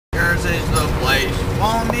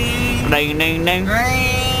on me. Ding, ding, ding.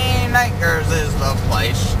 Green Acres is the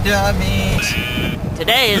place to be.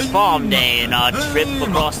 Today is farm day in our trip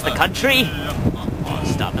across the country.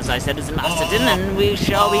 Stop, as I said, is in Macedon, and we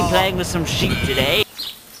shall be playing with some sheep today.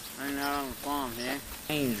 Right now on the farm here.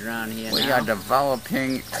 Range around here We now. are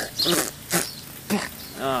developing.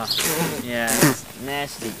 Oh, yeah, it's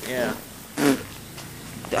nasty, yeah.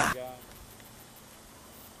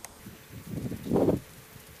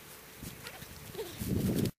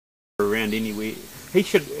 Around anywhere. He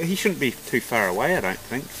shouldn't be too far away, I don't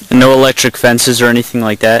think. No electric fences or anything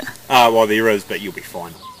like that? Well, there is, but you'll be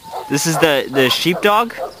fine. This is the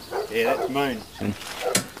sheepdog? Yeah, that's Moon. And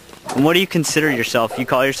what do you consider yourself? You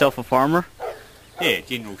call yourself a farmer? Yeah,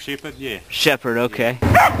 General Shepherd, yeah. Shepherd, okay.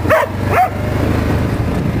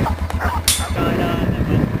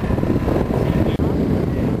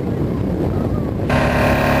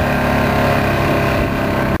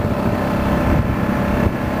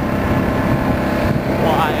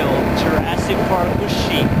 Wild Jurassic Park with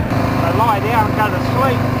sheep. They lie down and go to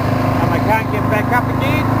sleep, and they can't get back up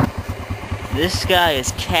again. This guy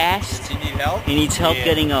is cast. Do you need help? He needs help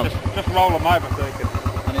getting up. Just roll them over so they can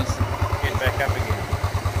get back up again.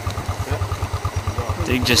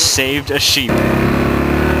 They just saved a sheep.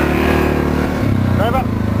 Grab it.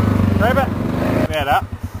 Grab it. Get up.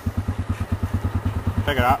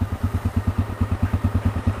 Pick it up.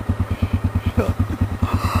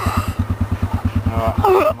 Alright,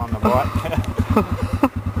 I'm on the bike.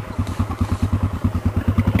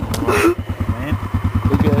 Man.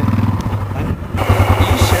 Okay. Are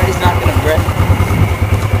you sure he's not gonna break?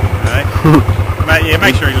 Mate, yeah,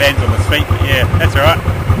 make sure he lands on his feet, but yeah, that's alright.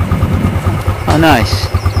 Oh, nice.